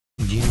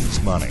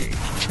News Money,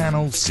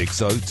 Channel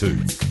 602.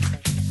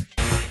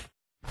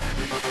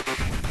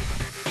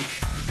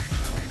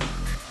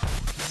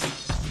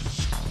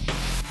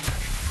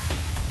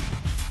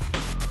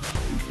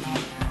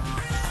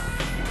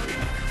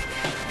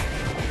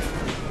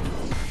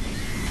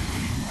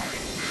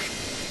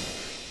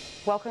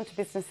 Welcome to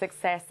Business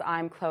Success.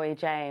 I'm Chloe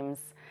James.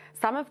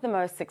 Some of the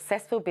most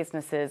successful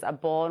businesses are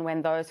born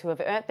when those who have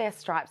earned their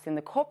stripes in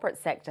the corporate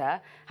sector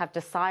have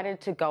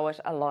decided to go it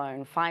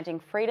alone,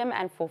 finding freedom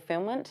and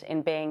fulfillment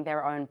in being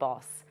their own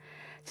boss.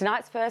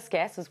 Tonight's first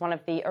guest was one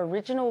of the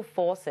original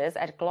forces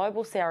at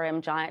global CRM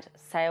giant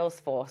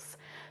Salesforce,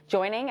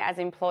 joining as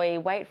employee,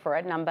 wait for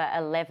it, number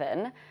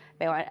 11.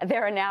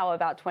 There are now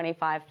about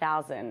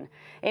 25,000.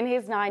 In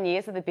his 9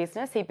 years of the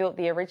business, he built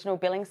the original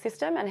billing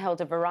system and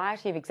held a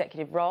variety of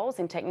executive roles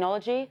in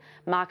technology,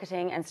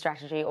 marketing and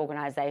strategy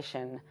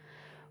organisation.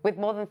 With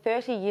more than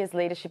 30 years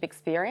leadership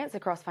experience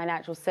across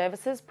financial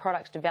services,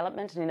 product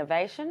development and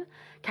innovation,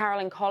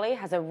 Carolyn Colley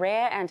has a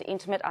rare and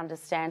intimate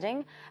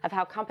understanding of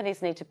how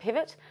companies need to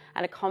pivot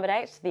and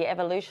accommodate the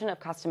evolution of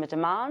customer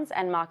demands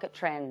and market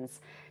trends.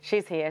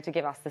 She's here to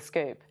give us the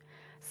scoop.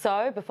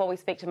 So, before we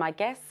speak to my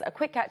guests, a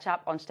quick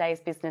catch-up on today's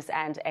business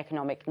and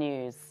economic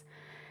news.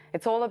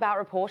 It's all about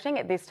reporting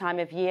at this time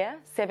of year.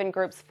 Seven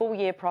Group's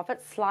full-year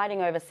profits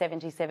sliding over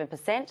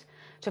 77%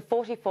 to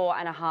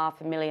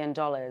 $44.5 million,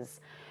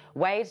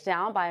 weighed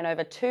down by an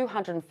over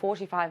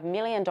 $245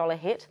 million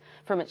hit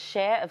from its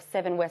share of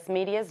Seven West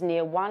Media's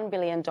near $1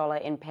 billion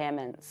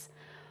impairments.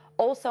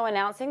 Also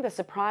announcing the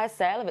surprise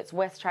sale of its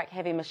Westtrac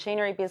heavy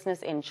machinery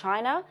business in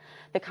China,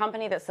 the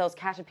company that sells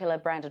Caterpillar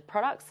branded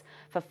products,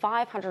 for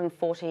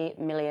 $540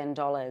 million.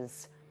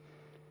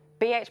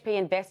 BHP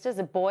investors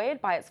are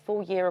buoyed by its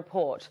full-year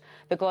report,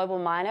 the global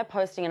miner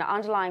posting an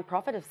underlying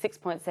profit of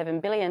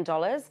 $6.7 billion,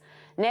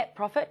 net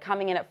profit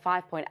coming in at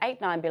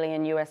 $5.89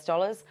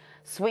 billion,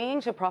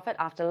 swinging to profit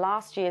after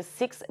last year's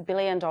 $6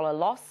 billion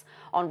loss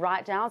on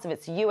write-downs of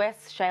its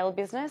US shale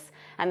business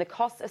and the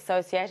costs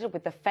associated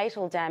with the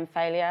fatal dam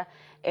failure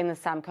in the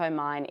Samco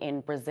mine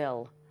in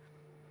Brazil.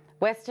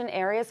 Western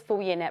Area's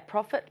full-year net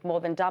profit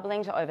more than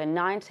doubling to over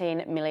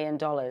 $19 million.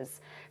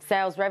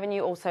 Sales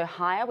revenue also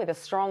higher with a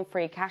strong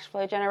free cash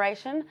flow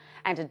generation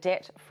and a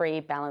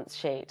debt-free balance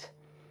sheet.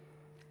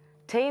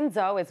 Tien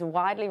Tzuo is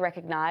widely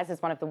recognised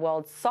as one of the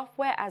world's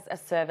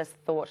software-as-a-service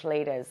thought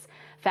leaders,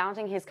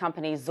 founding his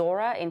company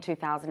Zuora in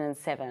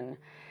 2007.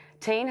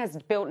 Tien has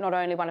built not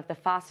only one of the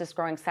fastest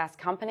growing SaaS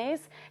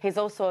companies, he's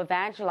also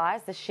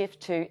evangelised the shift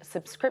to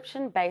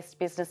subscription-based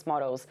business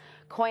models,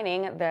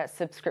 coining the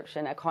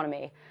subscription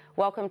economy.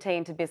 Welcome,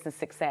 Tien, to Business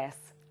Success.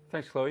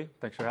 Thanks, Chloe.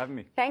 Thanks for having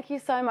me. Thank you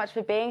so much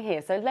for being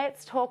here. So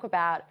let's talk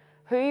about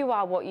who you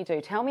are, what you do.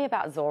 Tell me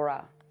about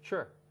Zuora.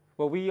 Sure.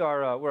 Well,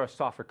 we're a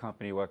software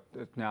company, what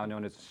is now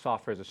known as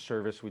software as a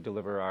service. We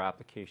deliver our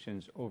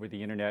applications over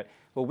the internet.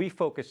 What we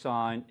focus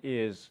on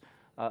is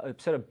a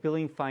set of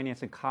billing,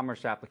 finance, and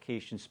commerce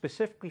applications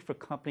specifically for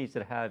companies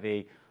that have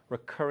a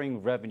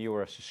recurring revenue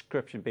or a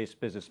subscription-based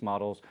business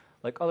models,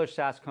 like other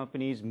SaaS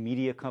companies,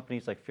 media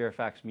companies like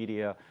Fairfax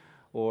Media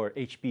or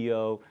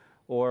HBO,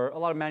 or a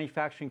lot of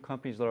manufacturing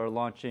companies that are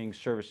launching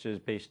services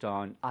based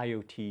on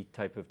IoT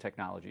type of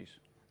technologies.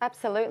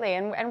 Absolutely.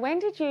 And when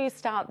did you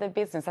start the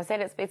business? I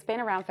said it's been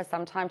around for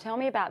some time. Tell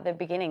me about the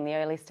beginning, the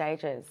early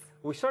stages.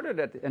 We started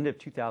at the end of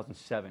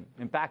 2007.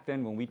 And back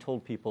then, when we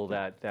told people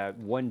that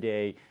one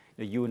day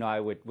you and I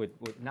would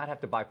not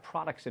have to buy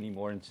products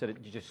anymore, instead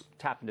you just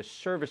tap into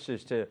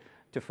services to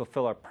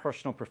fulfill our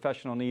personal,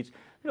 professional needs.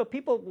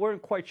 People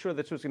weren't quite sure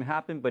this was going to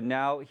happen, but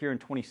now here in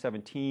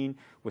 2017,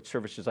 with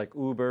services like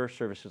Uber,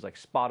 services like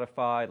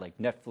Spotify, like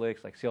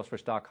Netflix, like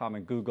Salesforce.com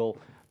and Google,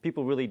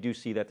 people really do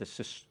see that the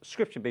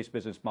subscription-based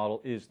business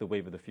model is the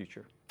wave of the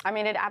future. I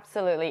mean, it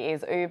absolutely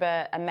is.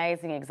 Uber,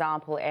 amazing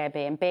example.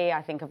 Airbnb,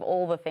 I think of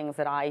all the things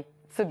that I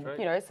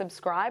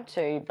subscribe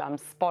to.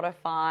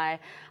 Spotify.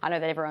 I know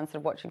that everyone sort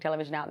of watching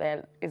television out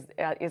there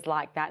is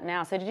like that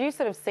now. So did you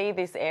sort of see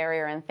this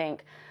area and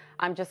think,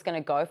 I'm just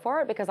going to go for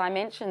it? Because I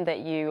mentioned that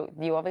you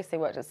obviously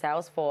worked at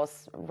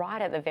Salesforce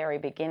right at the very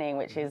beginning,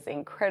 which is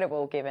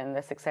incredible given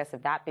the success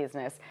of that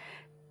business.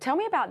 Tell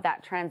me about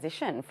that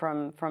transition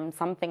from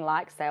something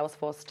like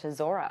Salesforce to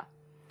Zuora.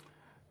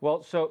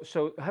 Well,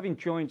 so having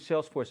joined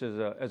Salesforce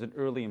as an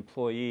early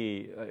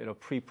employee,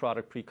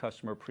 pre-product,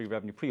 pre-customer,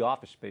 pre-revenue,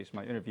 pre-office space,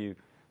 my interview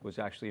was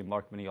actually in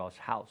Mark Manial's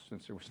house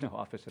since there was no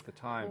office at the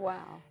time.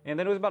 Wow. And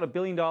then it was about $1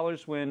 billion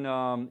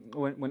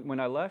when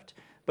I left.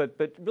 But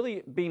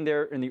really being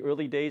there in the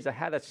early days, I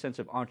had that sense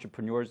of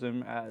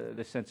entrepreneurism,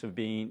 the sense of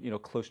being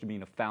close to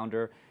being a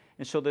founder.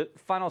 And so the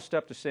final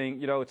step to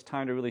saying, it's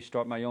time to really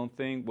start my own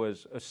thing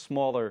was a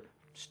smaller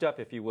step,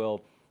 if you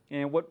will.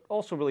 And what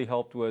also really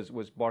helped was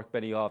Mark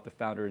Benioff, the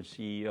founder and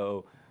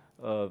CEO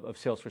of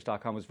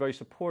Salesforce.com, was very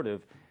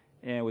supportive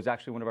and was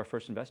actually one of our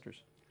first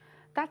investors.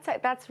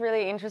 That's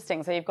really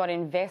interesting. So you've got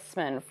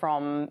investment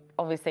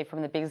obviously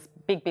from the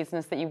big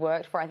business that you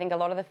worked for. I think a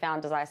lot of the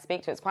founders I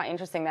speak to, it's quite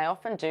interesting. They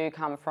often do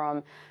come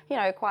from,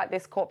 quite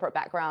this corporate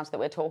background that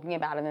we're talking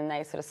about, and then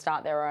they sort of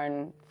start their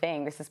own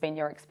thing. This has been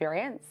your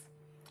experience?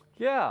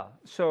 Yeah,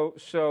 so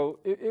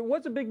it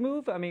was a big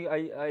move. I mean,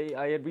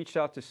 I had reached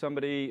out to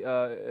somebody,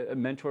 a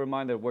mentor of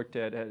mine that worked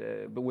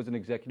but was an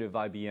executive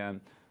at IBM,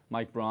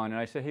 Mike Braun, and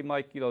I said, hey,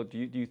 Mike, do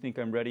you think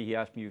I'm ready? He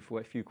asked me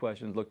a few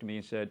questions, looked at me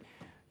and said,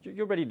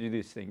 you're ready to do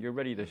this thing. You're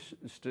ready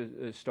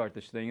to start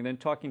this thing. And then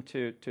talking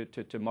to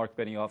Mark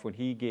Benioff, when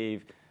he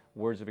gave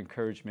words of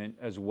encouragement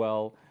as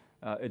well,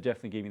 it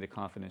definitely gave me the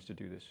confidence to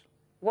do this.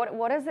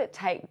 What does it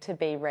take to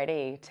be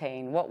ready,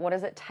 Tien? What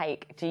does it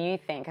take, do you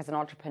think, as an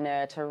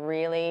entrepreneur to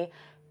really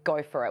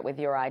go for it with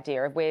your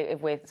idea?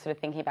 If we're sort of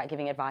thinking about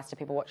giving advice to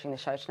people watching the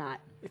show tonight.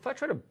 If I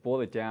try to boil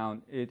it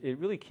down, it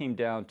really came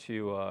down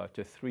to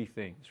three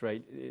things,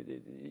 right?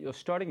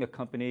 Starting a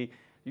company,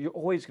 you're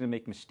always going to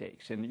make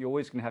mistakes, and you're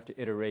always going to have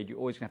to iterate. You're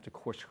always going to have to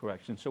course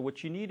correction. So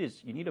what you need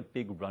is a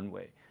big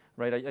runway,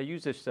 right? I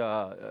use this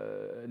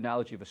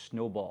analogy of a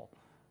snowball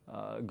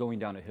going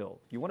down a hill.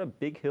 You want a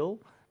big hill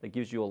that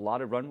gives you a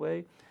lot of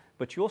runway,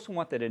 but you also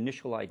want that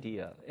initial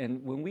idea.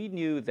 And when we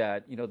knew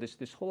that,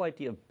 this whole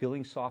idea of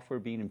billing software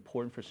being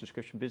important for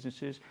subscription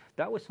businesses,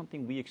 that was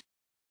something we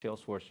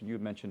Salesforce, and you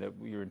had mentioned that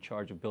we were in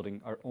charge of building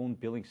our own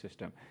billing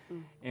system.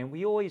 And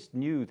we always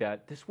knew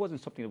that this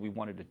wasn't something that we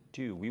wanted to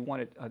do. We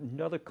wanted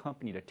another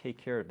company to take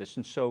care of this.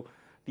 And so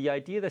the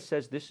idea that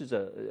says this is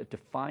a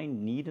defined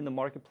need in the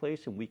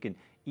marketplace and we can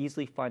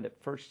easily find that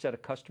first set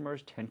of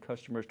customers, 10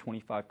 customers,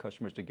 25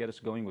 customers to get us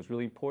going was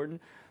really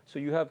important. So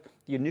you have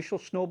the initial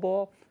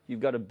snowball, you've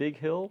got a big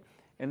hill,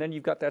 and then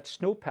you've got that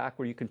snowpack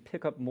where you can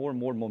pick up more and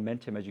more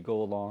momentum as you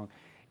go along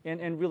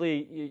and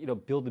really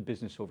build the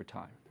business over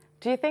time.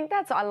 Do you think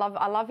I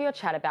love your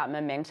chat about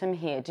momentum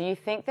here. Do you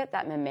think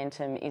that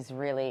momentum is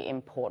really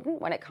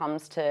important when it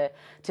comes to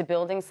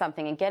building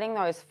something and getting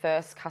those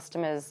first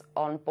customers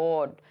on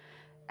board?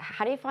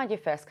 How do you find your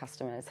first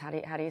customers? How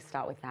do you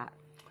start with that?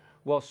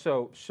 Well,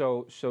 so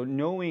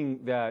knowing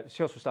that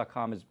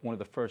Salesforce.com is one of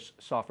the first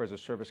software as a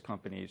service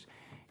companies,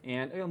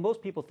 and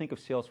most people think of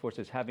Salesforce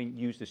as having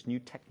used this new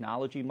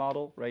technology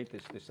model, right?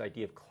 This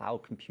idea of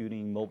cloud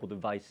computing, mobile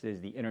devices,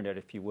 the internet,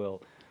 if you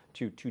will,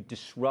 to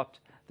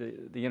disrupt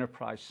the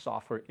enterprise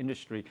software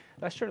industry.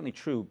 That's certainly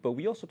true, but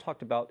we also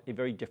talked about a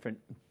very different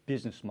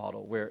business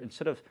model where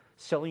instead of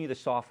selling you the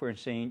software and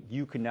saying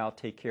you can now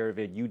take care of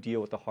it, you deal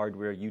with the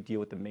hardware, you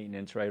deal with the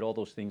maintenance, right? All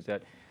those things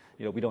that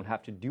we don't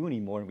have to do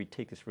anymore and we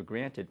take this for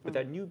granted. But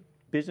that new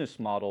business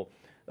model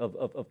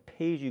of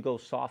pay-as-you-go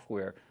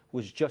software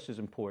was just as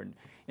important.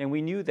 And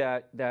we knew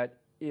that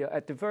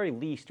at the very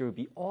least, there would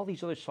be all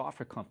these other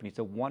software companies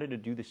that wanted to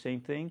do the same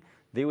thing.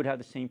 They would have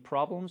the same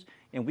problems,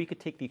 and we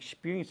could take the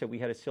experience that we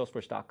had at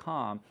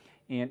Salesforce.com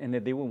and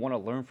that they would want to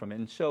learn from it.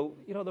 And so,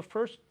 the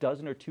first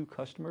dozen or two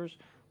customers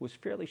was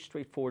fairly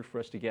straightforward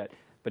for us to get.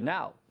 But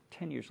now,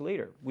 10 years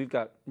later, we've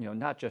got,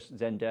 not just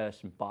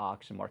Zendesk and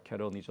Box and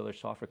Marketo and these other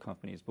software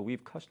companies, but we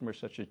have customers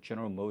such as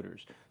General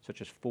Motors,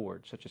 such as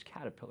Ford, such as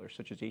Caterpillar,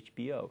 such as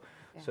HBO,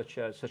 such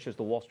as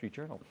the Wall Street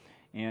Journal.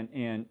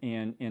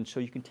 And so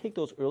you can take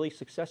those early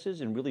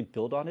successes and really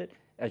build on it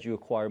as you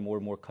acquire more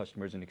and more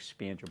customers and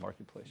expand your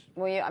marketplace.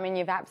 Well,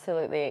 you've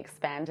absolutely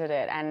expanded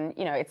it, and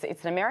it's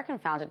an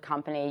American-founded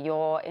company.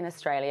 You're in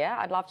Australia.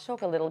 I'd love to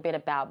talk a little bit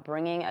about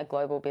bringing a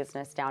global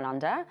business down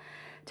under.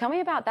 Tell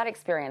me about that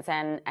experience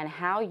and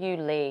how you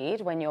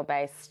lead when you're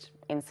based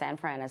in San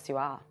Fran as you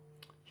are.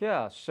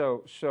 Yeah,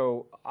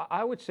 so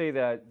I would say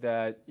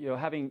that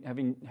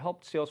having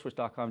helped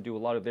Salesforce.com do a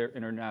lot of their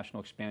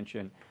international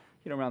expansion,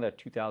 around that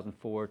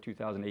 2004,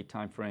 2008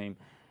 timeframe,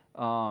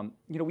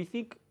 we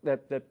think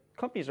that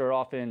companies are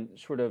often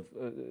sort of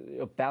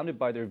bounded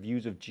by their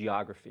views of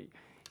geography.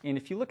 And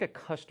if you look at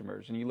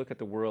customers and you look at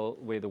the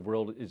way the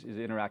world is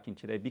interacting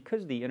today,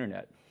 because of the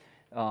internet,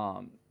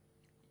 the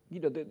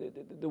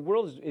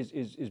world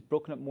is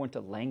broken up more into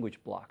language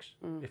blocks,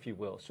 if you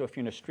will. So if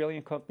you're an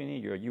Australian company,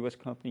 you're a US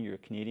company, you're a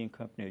Canadian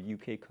company, a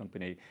UK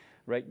company,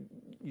 right?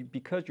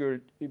 Because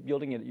you're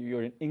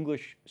you're an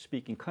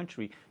English-speaking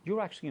country, you're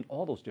actually in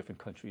all those different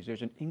countries.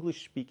 There's an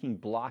English-speaking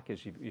block,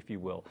 if you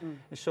will.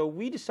 And so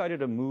we decided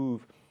to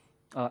move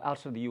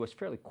outside the US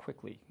fairly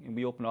quickly, and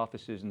we opened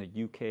offices in the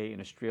UK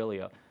and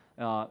Australia.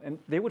 And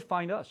they would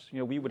find us.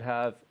 We would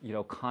have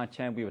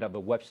content. We would have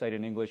a website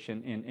in English,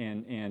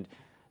 and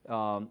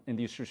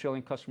these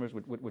Australian customers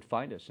would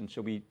find us. And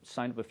so we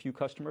signed up a few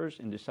customers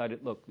and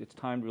decided, look, it's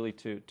time really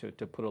to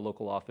put a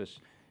local office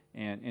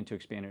and to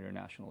expand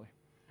internationally.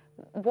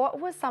 What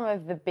were some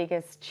of the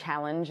biggest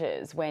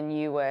challenges when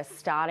you were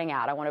starting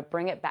out? I want to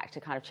bring it back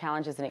to kind of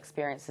challenges and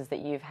experiences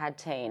that you've had,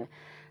 Tien,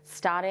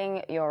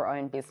 starting your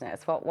own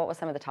business. What were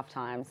some of the tough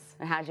times,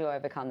 and how did you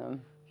overcome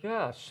them?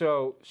 Yeah,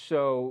 so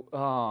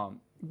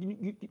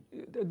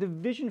the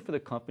vision for the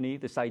company,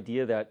 this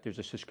idea that there's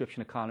a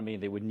subscription economy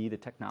and they would need the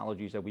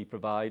technologies that we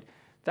provide,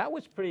 that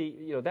was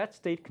pretty, that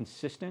stayed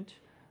consistent,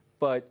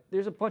 but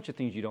there's a bunch of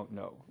things you don't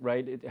know,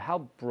 right?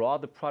 How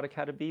broad the product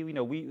had to be.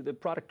 The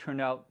product turned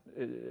out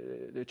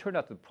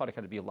the product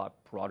had to be a lot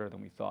broader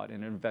than we thought,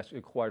 and it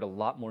required a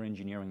lot more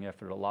engineering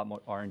effort, a lot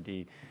more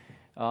R&D.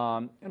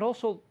 And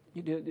also,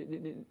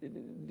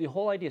 the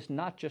whole idea is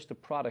not just a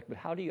product, but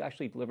how do you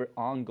actually deliver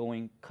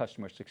ongoing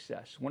customer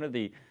success? One of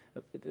the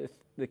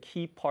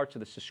key parts of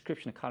the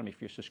subscription economy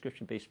for your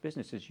subscription-based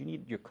business is you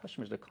need your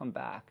customers to come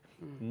back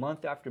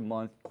month after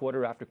month,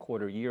 quarter after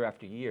quarter, year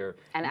after year.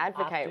 And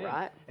advocate,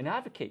 right? And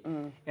advocate.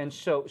 And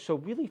so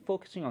really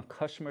focusing on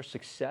customer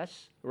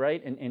success,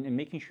 right, and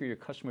making sure your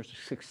customers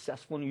are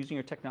successful in using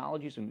your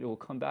technologies and it will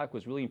come back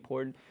was really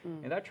important.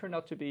 And that turned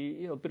out to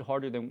be a bit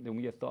harder than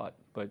we had thought.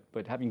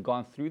 But having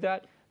gone through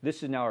that,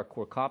 this is now our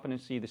core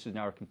competency. This is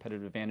now our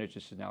competitive advantage.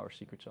 This is now our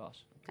secret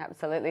sauce.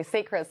 Absolutely.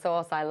 Secret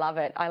sauce. I love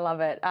it. I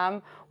love it.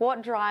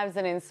 What drives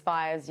and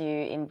inspires you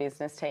in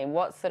business team?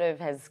 What sort of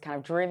has kind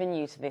of driven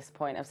you to this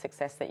point of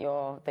success that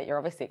you're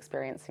obviously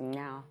experiencing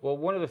now? Well,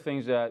 one of the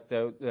things that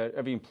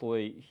every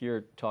employee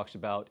here talks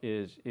about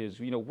is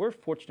we're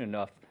fortunate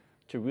enough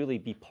to really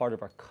be part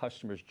of our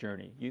customer's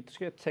journey. You just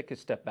got to take a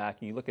step back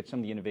and you look at some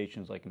of the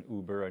innovations like an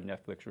Uber, or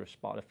Netflix, or a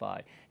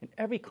Spotify, and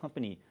every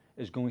company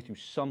is going through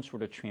some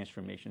sort of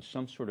transformation,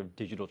 some sort of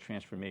digital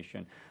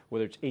transformation,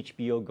 whether it's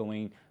HBO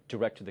going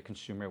direct to the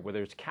consumer,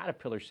 whether it's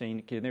Caterpillar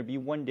saying, can there be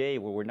one day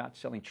where we're not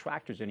selling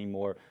tractors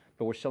anymore,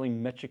 but we're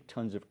selling metric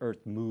tons of earth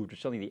moved, or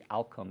selling the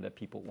outcome that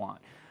people want,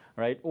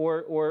 right?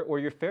 Or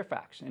you're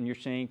Fairfax, and you're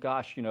saying,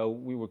 gosh,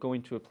 we were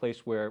going to a place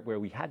where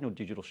we had no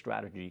digital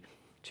strategy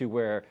to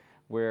where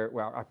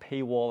our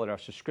paywall and our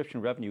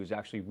subscription revenue is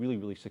actually really,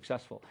 really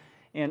successful.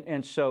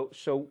 And so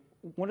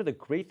one of the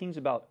great things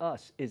about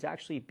us is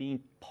actually being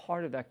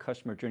part of that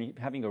customer journey,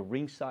 having a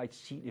ringside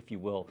seat, if you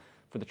will,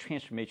 for the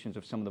transformations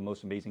of some of the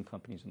most amazing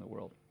companies in the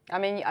world. I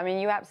mean,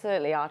 you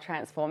absolutely are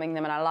transforming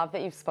them, and I love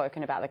that you've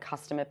spoken about the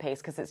customer piece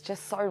because it's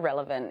just so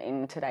relevant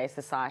in today's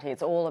society.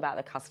 It's all about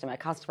the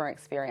customer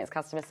experience,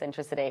 customer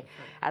centricity.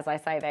 As I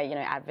say, they're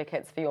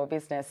advocates for your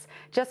business.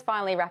 Just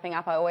finally wrapping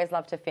up, I always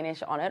love to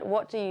finish on it.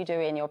 What do you do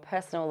in your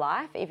personal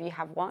life, if you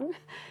have one,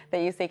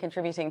 that you see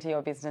contributing to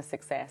your business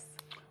success?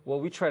 Well,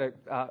 we try to,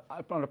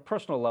 on a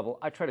personal level,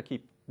 I try to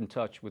keep in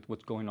touch with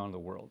what's going on in the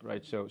world,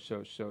 right? So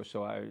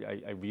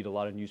I read a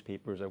lot of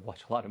newspapers, I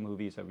watch a lot of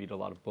movies, I read a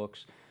lot of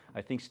books.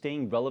 I think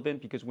staying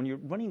relevant, because when you're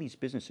running these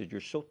businesses, you're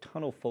so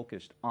tunnel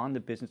focused on the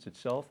business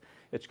itself.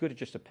 It's good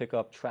just to pick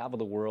up, travel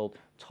the world,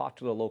 talk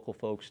to the local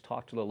folks,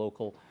 talk to the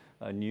local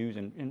news,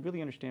 and really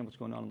understand what's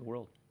going on in the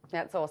world.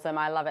 That's awesome.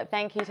 I love it.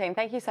 Thank you, team.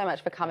 Thank you so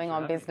much for coming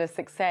on Business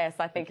Success.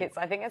 I think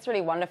it's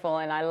really wonderful,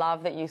 and I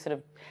love that you sort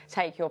of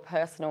take your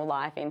personal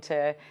life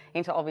into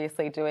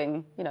obviously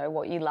doing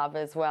what you love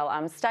as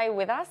well. Stay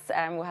with us,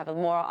 and we'll have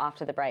more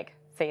after the break.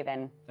 See you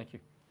then. Thank you.